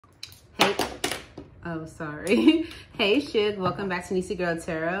Hey, oh, sorry. Hey, Shug, welcome back to Neesie Girl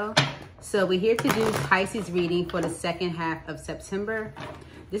Tarot. So we're here to do Pisces reading for the second half of September.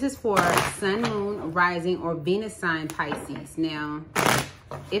 This is for Sun, Moon, Rising, or Venus sign Pisces. Now,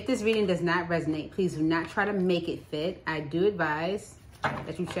 if this reading does not resonate, please do not try to make it fit. I do advise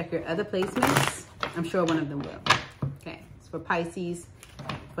that you check your other placements. I'm sure one of them will. Okay, it's for Pisces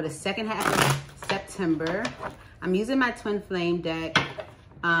for the second half of September. I'm using my Twin Flame deck.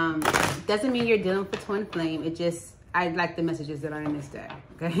 Doesn't mean you're dealing with Twin Flame. It just, I like the messages that are in this deck,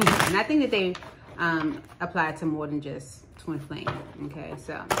 okay? And I think that they apply to more than just Twin Flame, okay?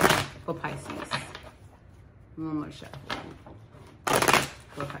 So, for Pisces. One more shot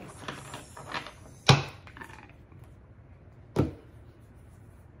for Pisces.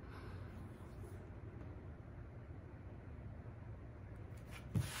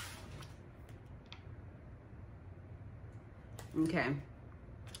 Okay,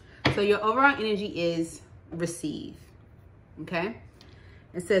 so your overall energy is receive, okay?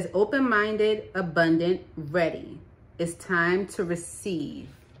 It says open-minded, abundant, ready. It's time to receive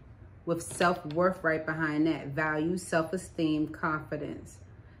with self-worth right behind that. Value, self-esteem, confidence.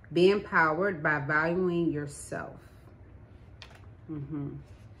 Be empowered by valuing yourself.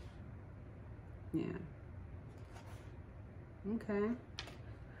 Yeah. Okay.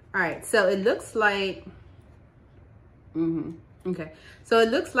 All right, so it looks like... Okay, so it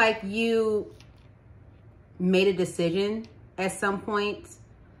looks like you made a decision at some point,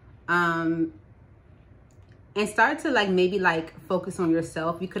 and started to like maybe like focus on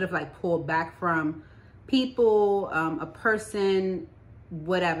yourself. You could have like pulled back from people, a person,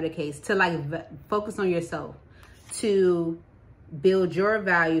 whatever the case, to like focus on yourself, to build your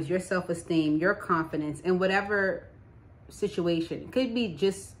values, your self-esteem, your confidence in whatever situation. It could be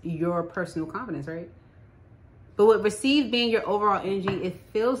just your personal confidence, right? But with receive being your overall energy, it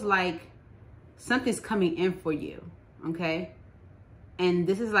feels like something's coming in for you, okay? And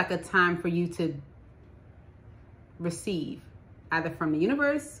this is like a time for you to receive, either from the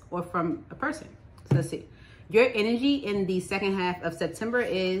universe or from a person. So let's see. Your energy in the second half of September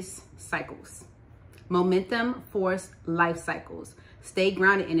is cycles. Momentum, force, life cycles. Stay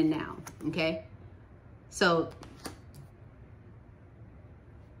grounded in the now, okay? So,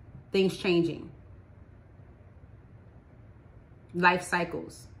 things changing. Life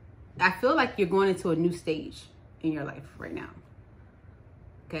cycles. I feel like you're going into a new stage in your life right now.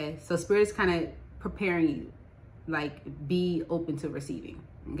 Okay, so Spirit is kind of preparing you, like be open to receiving.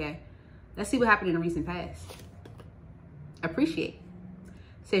 Okay, let's see what happened in the recent past. Appreciate.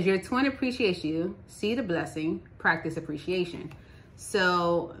 Says your twin appreciates you. See the blessing. Practice appreciation.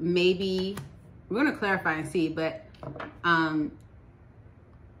 So maybe we're gonna clarify and see, but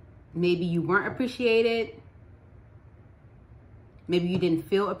maybe you weren't appreciated. Maybe you didn't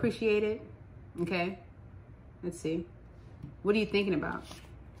feel appreciated, okay? Let's see. What are you thinking about?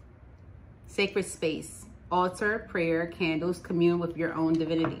 Sacred space, altar, prayer, candles, commune with your own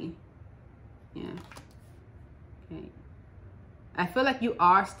divinity. Yeah, okay. I feel like you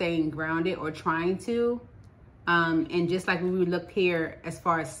are staying grounded or trying to. And just like when we looked here as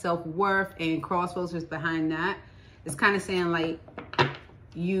far as self-worth and crossroads was behind that, it's kind of saying like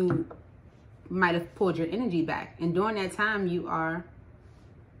you might have pulled your energy back, and during that time you are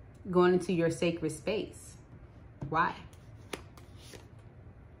going into your sacred space. Why?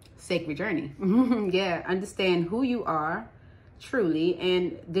 Sacred journey. Yeah, understand who you are truly,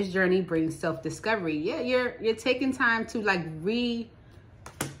 and this journey brings self-discovery. Yeah, you're taking time to like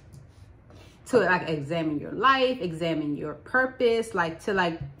examine your life, examine your purpose, like to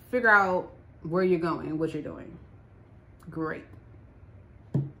like figure out where you're going, what you're doing. Great.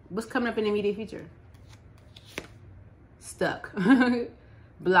 What's coming up in the immediate future? Stuck.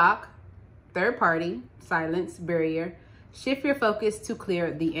 Block. Third party. Silence. Barrier. Shift your focus to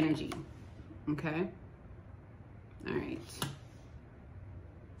clear the energy. Okay. All right.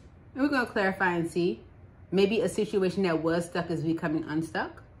 And we're going to clarify and see. Maybe a situation that was stuck is becoming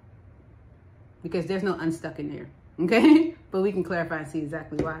unstuck. Because there's no unstuck in there. Okay. But we can clarify and see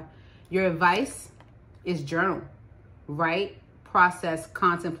exactly why. Your advice is journal. Write. Process,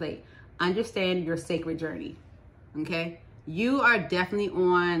 contemplate, understand your sacred journey. Okay, you are definitely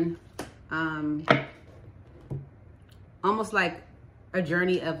on almost like a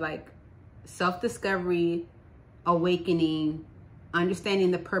journey of like self-discovery, awakening,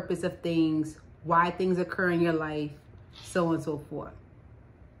 understanding the purpose of things, why things occur in your life, so on and so forth.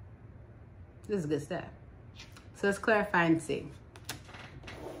 This is good stuff. So let's clarify and see.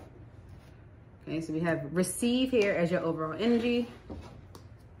 Okay, so we have receive here as your overall energy.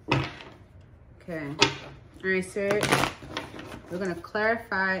 Okay. All right, sir. We're going to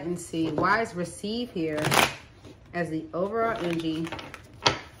clarify and see why is receive here as the overall energy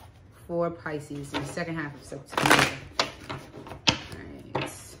for Pisces in the second half of September. All right. What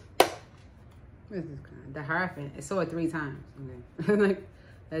is this kind? The Hierophant. It saw it 3 times. Okay. Like,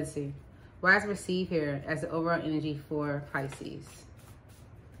 let's see. Why is receive here as the overall energy for Pisces?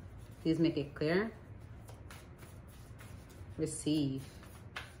 Please make it clear. Receive.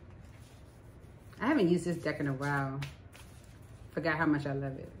 I haven't used this deck in a while. Forgot how much I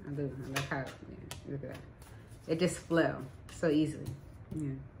love it. I do. I like how, yeah, look at that. It just flow so easily.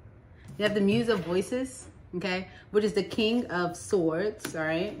 Yeah. You have the Muse of Voices, okay, which is the King of Swords, all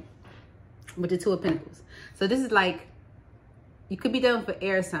right, with the Two of Pentacles. So this is like, you could be dealing with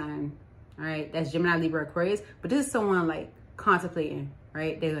air sign, all right, that's Gemini, Libra, Aquarius, but this is someone like contemplating,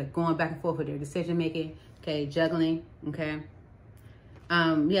 right? They're like going back and forth with their decision making, okay, juggling, okay.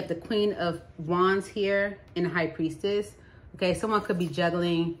 We have the Queen of Wands here and the High Priestess. Okay, someone could be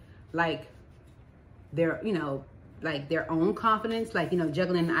juggling like their, you know, like their own confidence, like, you know,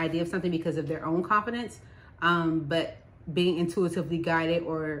 juggling the idea of something because of their own confidence, but being intuitively guided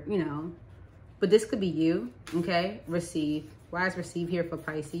or, you know, but this could be you, okay? Receive. Why is receive here for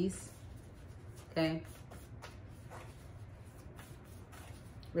Pisces? Okay.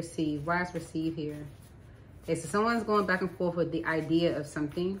 Receive. Why is receive here? Okay, so someone's going back and forth with the idea of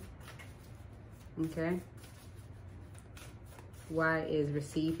something, okay? Why is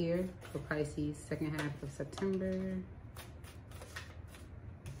receive here for Pisces, second half of September?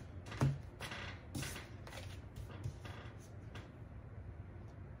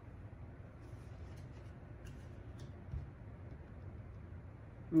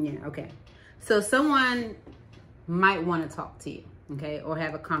 Yeah, okay. So someone might want to talk to you, okay, or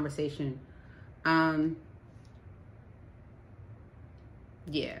have a conversation.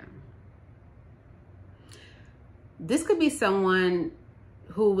 Yeah. This could be someone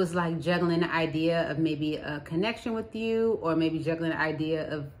who was like juggling the idea of maybe a connection with you, or maybe juggling the idea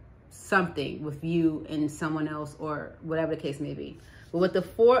of something with you and someone else, or whatever the case may be. But with the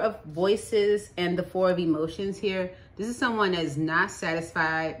Four of Voices and the Four of Emotions here, this is someone that's not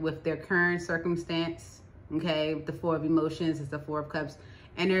satisfied with their current circumstance. Okay, with the Four of Emotions is the Four of Cups,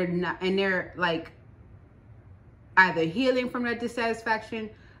 and they're like either healing from their dissatisfaction.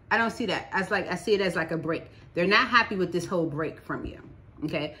 I don't see that as like, I see it as like a break. They're not happy with this whole break from you.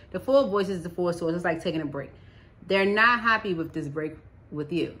 Okay, the Four of Voices is the Four of Swords. It's like taking a break. They're not happy with this break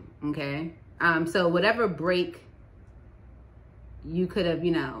with you. Okay, so whatever break you could have,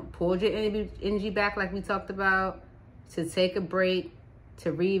 you know, pulled your energy back, like we talked about, to take a break,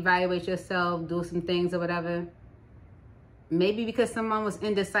 to reevaluate yourself, do some things or whatever. Maybe because someone was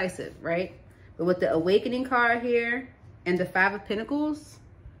indecisive, right? But with the Awakening card here and the Five of Pentacles,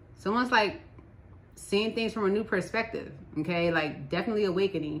 someone's like seeing things from a new perspective, okay? Like definitely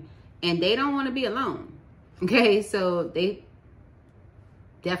awakening, and they don't want to be alone, okay? So they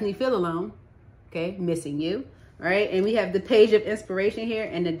definitely feel alone, okay? Missing you, right? And we have the Page of Inspiration here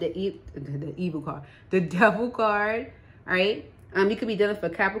and the evil card, the Devil card, all right? You could be dealing for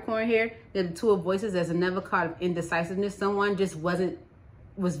Capricorn here. The Two of Voices, there's another card of indecisiveness. Someone just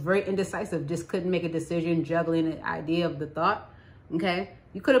was very indecisive, just couldn't make a decision, juggling the idea of the thought, okay?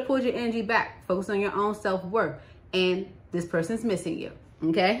 You could have pulled your energy back, focused on your own self-worth, and this person's missing you,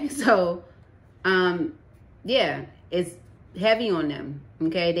 okay? So, yeah, it's heavy on them,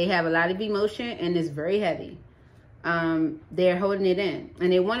 okay? They have a lot of emotion, and it's very heavy. They're holding it in,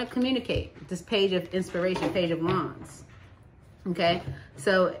 and they want to communicate. This Page of Inspiration, Page of Wands, okay?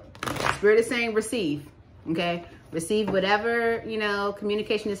 So, Spirit is saying receive, okay? Receive whatever, you know,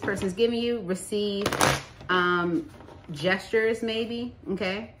 communication this person's giving you. Receive, gestures maybe,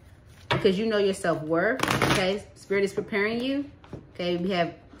 okay, because you know your self-worth, okay? Spirit is preparing you, okay? We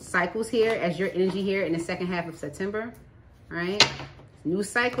have cycles here as your energy here in the second half of September, all right? New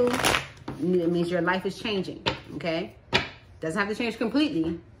cycle, it means your life is changing, okay? Doesn't have to change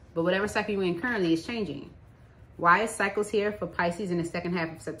completely, but whatever cycle you're in currently is changing. Why is cycles here for Pisces in the second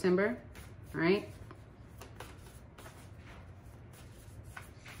half of September, all right?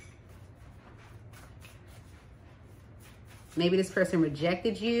 Maybe this person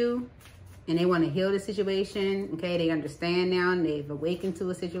rejected you and they want to heal the situation. Okay, they understand now and they've awakened to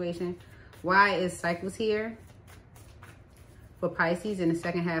a situation. Why is cycles here for Pisces in the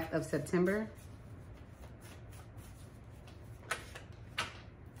second half of September?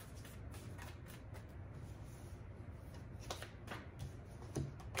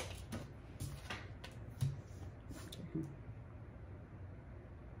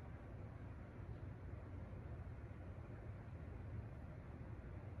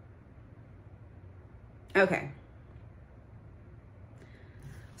 Okay.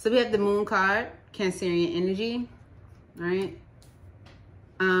 So we have the Moon card, Cancerian energy, right?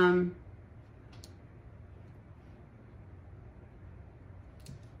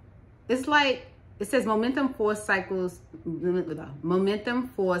 It's like, it says momentum force cycles, momentum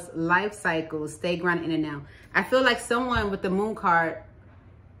force life cycles, stay grounded in and now. I feel like someone with the Moon card,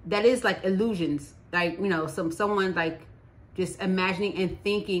 that is like illusions. Like, you know, someone like just imagining and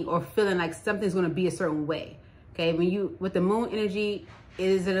thinking or feeling like something's going to be a certain way. Okay. When you, with the Moon energy, it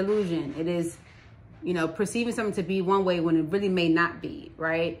is an illusion. It is, you know, perceiving something to be one way when it really may not be,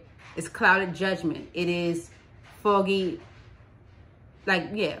 right? It's clouded judgment. It is foggy, like,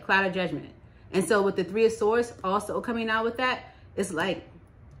 yeah, clouded judgment. And so with the Three of Swords also coming out with that, it's like,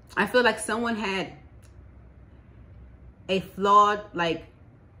 I feel like someone had a flawed, like,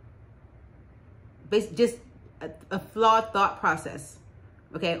 just a flawed thought process,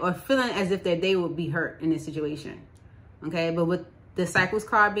 okay? Or feeling as if that they would be hurt in this situation, okay? But with the Cycles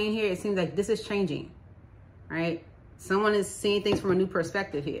card being here, it seems like this is changing, right? Someone is seeing things from a new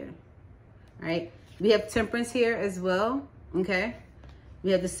perspective here, right? We have Temperance here as well, okay?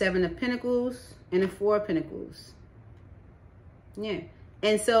 We have the Seven of Pentacles and the Four of Pentacles. Yeah.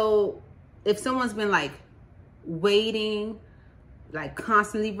 And so if someone's been like waiting, like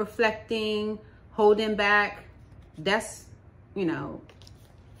constantly reflecting, holding back, that's, you know,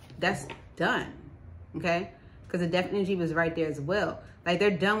 that's done. Okay. Because the Death energy was right there as well. Like they're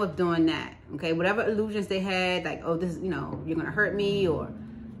done with doing that. Okay. Whatever illusions they had, like, oh, this, you know, you're going to hurt me, or,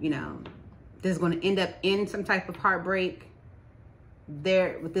 you know, this is going to end up in some type of heartbreak.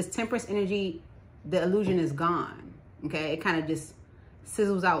 There, with this Temperance energy, the illusion is gone. Okay, it kind of just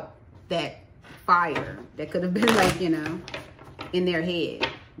sizzles out that fire that could have been, like, you know, in their head.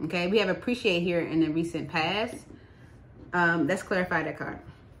 Okay, we have Appreciate here in the recent past. Let's clarify that card.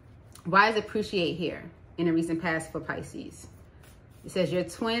 Why is Appreciate here in the recent past for Pisces? It says your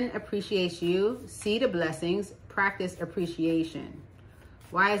twin appreciates you, see the blessings, practice appreciation.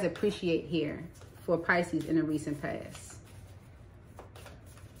 Why is Appreciate here for Pisces in the recent past?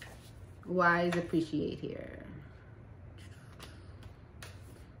 Why is Appreciate here?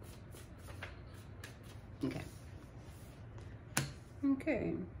 Okay.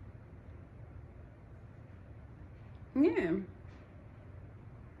 Okay. Yeah.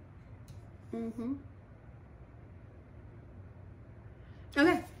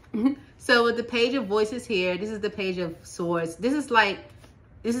 Okay. So with the Page of Voices here, this is the Page of Swords. This is like,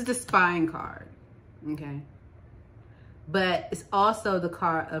 this is the spying card. Okay. But it's also the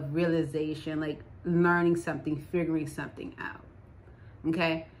card of realization, like learning something, figuring something out.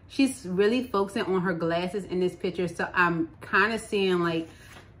 Okay. She's really focusing on her glasses in this picture. So I'm kind of seeing, like,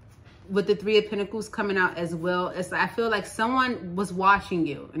 with the Three of Pentacles coming out as well, it's, I feel like someone was watching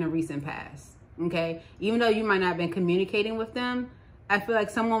you in a recent past. Okay. Even though you might not have been communicating with them, I feel like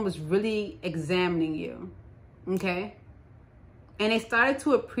someone was really examining you. Okay. And they started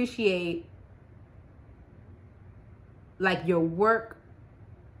to appreciate, like, your work,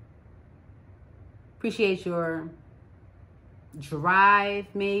 appreciate your drive,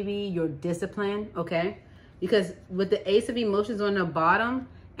 maybe your discipline, okay? Because with the Ace of Emotions on the bottom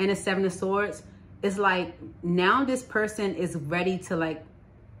and the Seven of Swords, it's like now this person is ready to, like,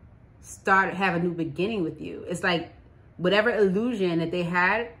 have a new beginning with you. It's like whatever illusion that they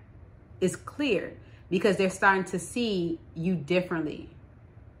had is cleared because they're starting to see you differently.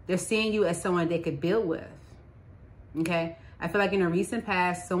 They're seeing you as someone they could build with. Okay, I feel like in a recent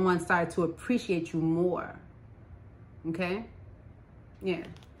past, someone started to appreciate you more. Okay, yeah.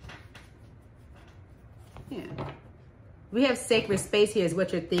 Yeah. We have Sacred Space here is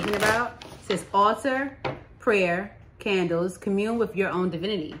what you're thinking about. It says altar, prayer, candles, commune with your own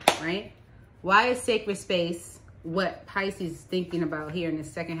divinity, right? Why is Sacred Space what Pisces is thinking about here in the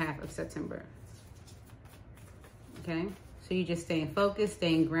second half of September? Okay, so you're just staying focused,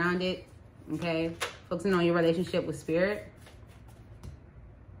 staying grounded, okay? Focusing on your relationship with Spirit.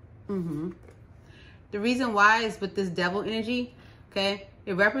 The reason why is with this Devil energy, okay?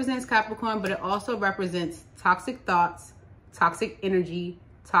 It represents Capricorn, but it also represents toxic thoughts, toxic energy,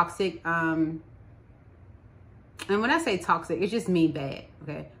 toxic, and when I say toxic, it just means bad,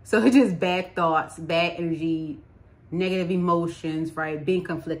 okay? So it's just bad thoughts, bad energy, negative emotions, right? Being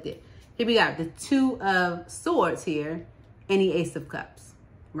conflicted. Here we got the Two of Swords here and the Ace of Cups,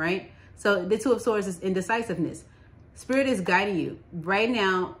 right? So the Two of Swords is indecisiveness. Spirit is guiding you right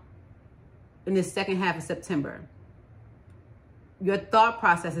now in the second half of September. Your thought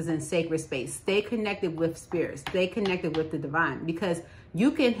process is in sacred space. Stay connected with Spirit. Stay connected with the divine, because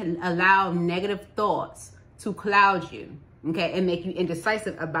you can allow negative thoughts to cloud you, okay, and make you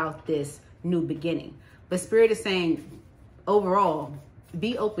indecisive about this new beginning. But Spirit is saying, overall,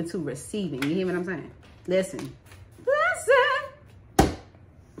 be open to receiving. You hear what I'm saying? Listen.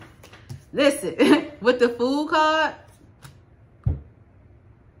 Listen. With the Fool card.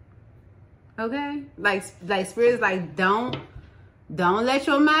 Okay? Like Spirit's like, don't let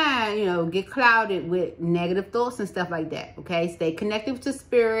your mind, you know, get clouded with negative thoughts and stuff like that. Okay? Stay connected to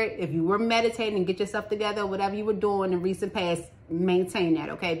Spirit. If you were meditating and get yourself together, whatever you were doing in recent past, maintain that.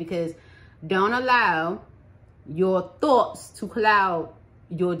 Okay? Because don't allow your thoughts to cloud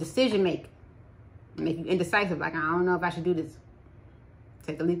your decision making. Make you indecisive. Like, I don't know if I should do this.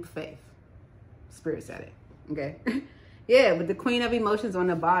 Take a leap of faith. Spirit said it. Okay? Yeah, with the Queen of Emotions on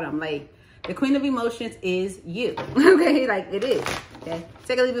the bottom. Like, the Queen of Emotions is you. Okay? Like, it is. Okay?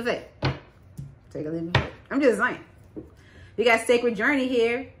 Take a leap of faith. Take a leap of faith. I'm just saying. We got Sacred Journey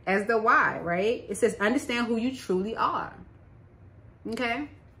here as the why, right? It says, understand who you truly are. Okay?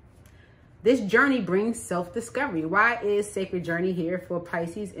 This journey brings self-discovery. Why is Sacred Journey here for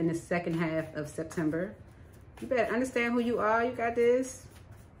Pisces in the second half of September? You better understand who you are. You got this.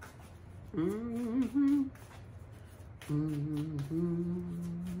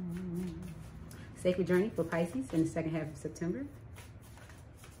 Sacred Journey for Pisces in the second half of September.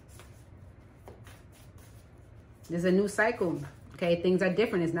 There's a new cycle. Okay, things are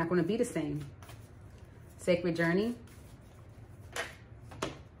different. It's not going to be the same. Sacred Journey.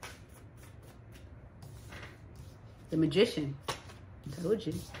 The Magician. I told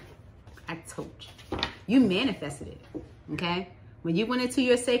you. I told you. You manifested it. Okay? When you went into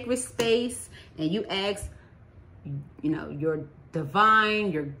your sacred space and you asked, you know, your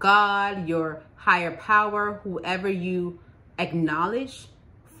divine, your God, your higher power, whoever you acknowledge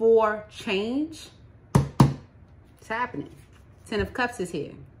for change, it's happening. 10 of Cups is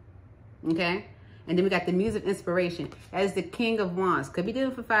here. Okay? And then we got the Muse of Inspiration. That is the King of Wands. Could be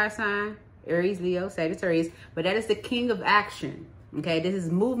dealing for fire sign. Aries, Leo, Sagittarius, but that is the king of action. Okay, this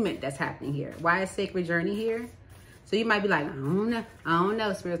is movement that's happening here. Why is Sacred Journey here? So you might be like, I don't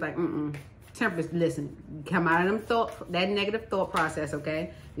know. Spirit's like, Temperance, listen, come out of that negative thought process,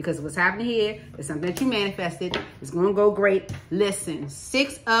 okay? Because what's happening here is something that you manifested. It's gonna go great. Listen,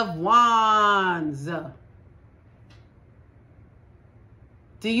 6 of Wands.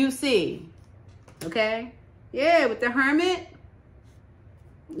 Do you see? Okay, yeah, with the Hermit.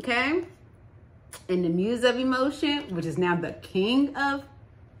 Okay. And the Muse of Emotion, which is now the King of,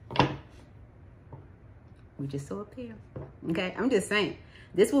 we just saw up here. Okay, I'm just saying.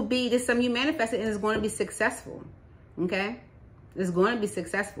 This is something you manifested and it's going to be successful. Okay, it's going to be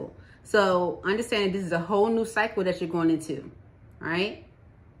successful. So understand this is a whole new cycle that you're going into. All right.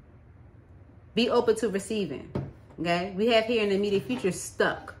 Be open to receiving. Okay, we have here in the immediate future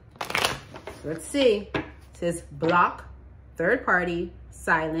stuck. Let's see. It says block, third party,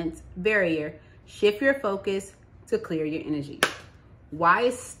 silence, barrier. Shift your focus to clear your energy. Why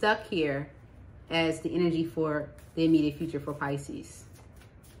is stuck here as the energy for the immediate future for Pisces?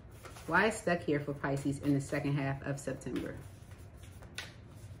 Why is stuck here for Pisces in the second half of September?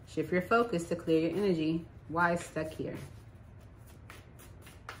 Shift your focus to clear your energy. Why is stuck here?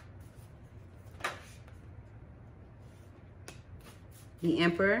 The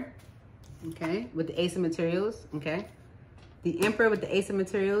Emperor, okay, with the Ace of Materials, okay. The Emperor with the Ace of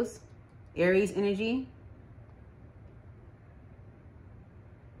Materials, Aries energy.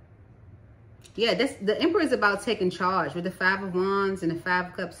 Yeah, the Emperor is about taking charge with the 5 of Wands and the 5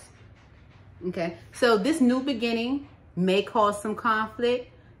 of Cups. Okay, so this new beginning may cause some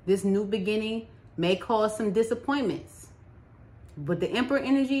conflict. This new beginning may cause some disappointments. But the Emperor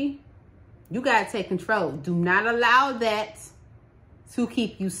energy, you got to take control. Do not allow that to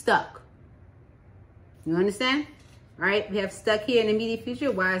keep you stuck. You understand? All right, we have stuck here in the immediate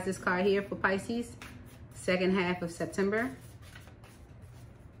future. Why is this card here for Pisces? Second half of September.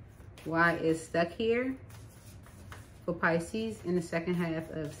 Why is stuck here for Pisces in the second half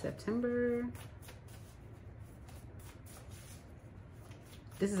of September?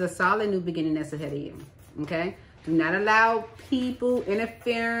 This is a solid new beginning that's ahead of you, okay? Do not allow people,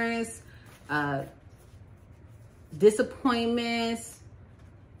 interference, disappointments,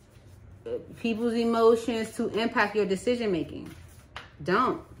 people's emotions to impact your decision making.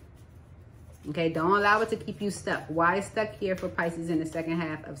 Don't. Okay, don't allow it to keep you stuck. Why is stuck here for Pisces in the second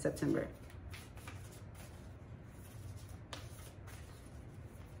half of September?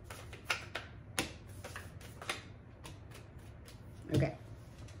 Okay.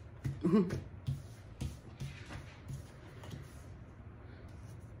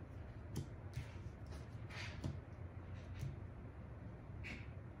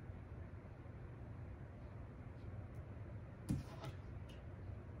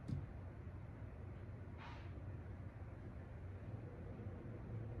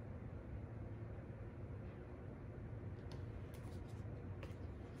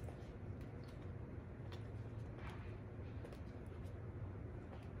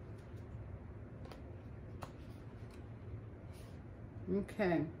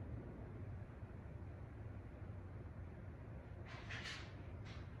 Okay.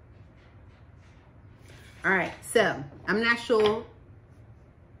 All right, so I'm not sure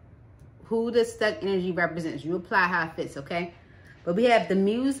who the stuck energy represents. You apply how it fits, okay? But we have the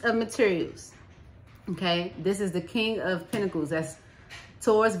Muse of Materials, okay? This is the King of Pentacles. That's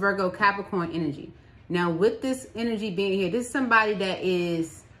Taurus, Virgo, Capricorn energy. Now, with this energy being here, this is somebody that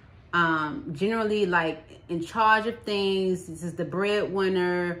is generally like in charge of things. This is the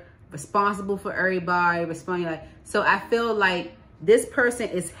breadwinner, responsible for everybody, so I feel like this person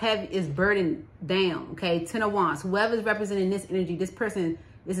is heavy, is burdened down, okay? 10 of Wands. Whoever's representing this energy, this person,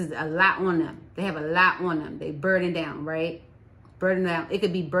 this is a lot on them. They have a lot on them. They burden down, right? Burden down. It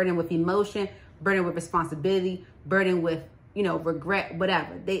could be burdened with emotion, burdened with responsibility, burdened with, you know, regret,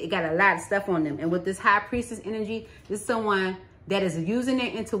 whatever. They got a lot of stuff on them. And with this High Priestess energy, this is someone that is using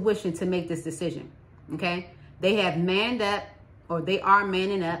their intuition to make this decision, okay? They have manned up, or they are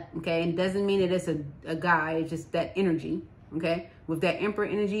manning up, okay? It doesn't mean that it's a guy, it's just that energy, okay? With that Emperor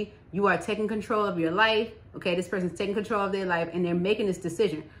energy, you are taking control of your life, okay? This person's taking control of their life, and they're making this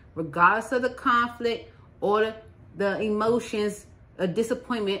decision, regardless of the conflict or the emotions or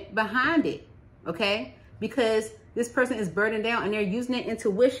disappointment behind it, okay? Because this person is burdened down and they're using their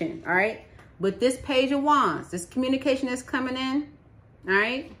intuition, all right? With this Page of Wands, this communication that's coming in, all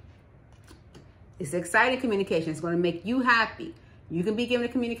right? It's exciting communication. It's going to make you happy. You can be given a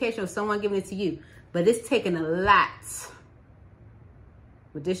communication or someone giving it to you, but it's taking a lot.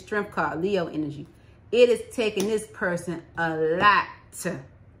 With this Strength card, Leo energy, it is taking this person a lot to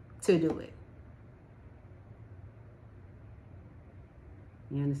do it.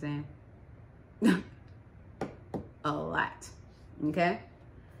 You understand? A lot. Okay?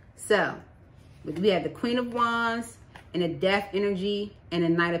 So, we have the Queen of Wands and the Death energy and the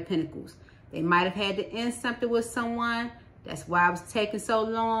Knight of Pentacles. They might have had to end something with someone. That's why it was taking so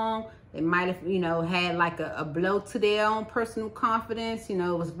long. They might have, you know, had like a blow to their own personal confidence. You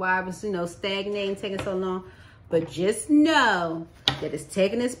know, it was why it was, you know, stagnating, taking so long. But just know that it's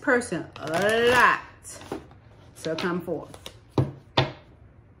taking this person a lot to come forth.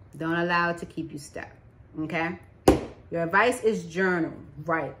 Don't allow it to keep you stuck, okay? Your advice is journal,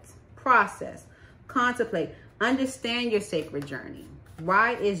 write, process, contemplate, understand your sacred journey.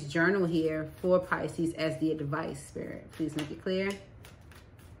 Why is journal here for Pisces as the advice, Spirit? Please make it clear.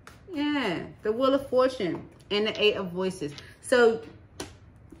 Yeah, the Wheel of Fortune and the Eight of Voices. So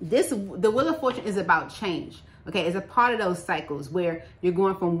the Wheel of Fortune is about change. Okay, it's a part of those cycles where you're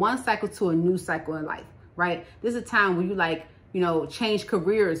going from one cycle to a new cycle in life, right? This is a time where you like, you know, change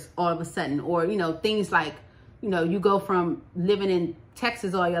careers all of a sudden, or, you know, things like, you know, you go from living in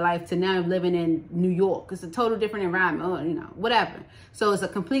Texas all your life to now living in New York. It's a total different environment, or, you know, whatever. So it's a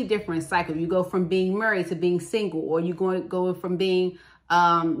complete different cycle. You go from being married to being single, or you go from being,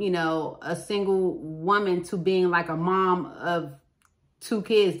 you know, a single woman to being like a mom of 2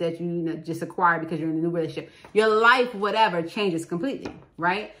 kids that you just acquired because you're in a new relationship. Your life, whatever, changes completely,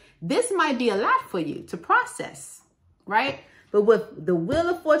 right? This might be a lot for you to process, right? But with the Wheel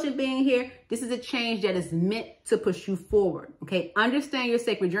of Fortune being here, this is a change that is meant to push you forward, okay? Understand your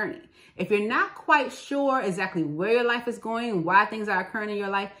sacred journey. If you're not quite sure exactly where your life is going and why things are occurring in your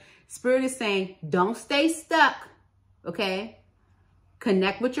life, Spirit is saying, don't stay stuck, okay?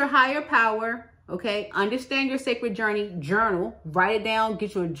 Connect with your higher power, okay? Understand your sacred journey, journal, write it down,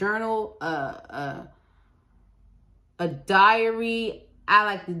 get your journal, a diary. I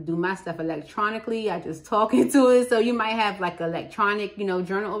like to do my stuff electronically. I just talk into it. So you might have like electronic, you know,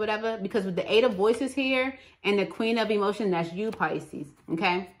 journal or whatever, because with the Eight of Voices here and the Queen of Emotion, that's you, Pisces,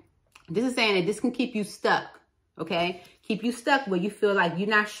 okay? This is saying that this can keep you stuck, okay? Keep you stuck where you feel like you're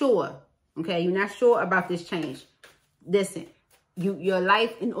not sure, okay? You're not sure about this change. Listen, your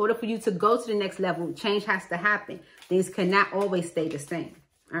life, in order for you to go to the next level, change has to happen. Things cannot always stay the same,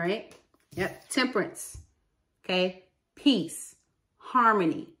 all right? Yep, Temperance, okay? Peace,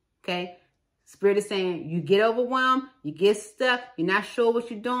 harmony, okay? Spirit is saying you get overwhelmed, you get stuck, you're not sure what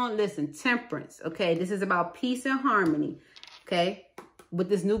you're doing. Listen, Temperance, okay? This is about peace and harmony, okay? With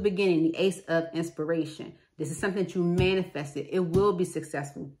this new beginning, the Ace of Inspiration. This is something that you manifested. It will be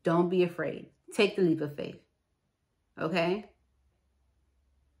successful. Don't be afraid. Take the leap of faith, okay?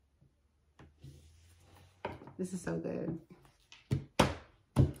 This is so good.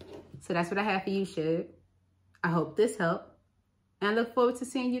 So that's what I have for you, Shug. I hope this helped. And I look forward to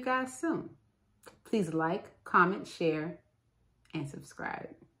seeing you guys soon. Please like, comment, share, and subscribe.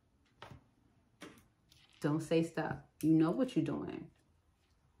 Don't stay stuck. You know what you're doing.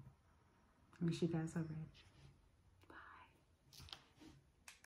 I wish you guys are ready.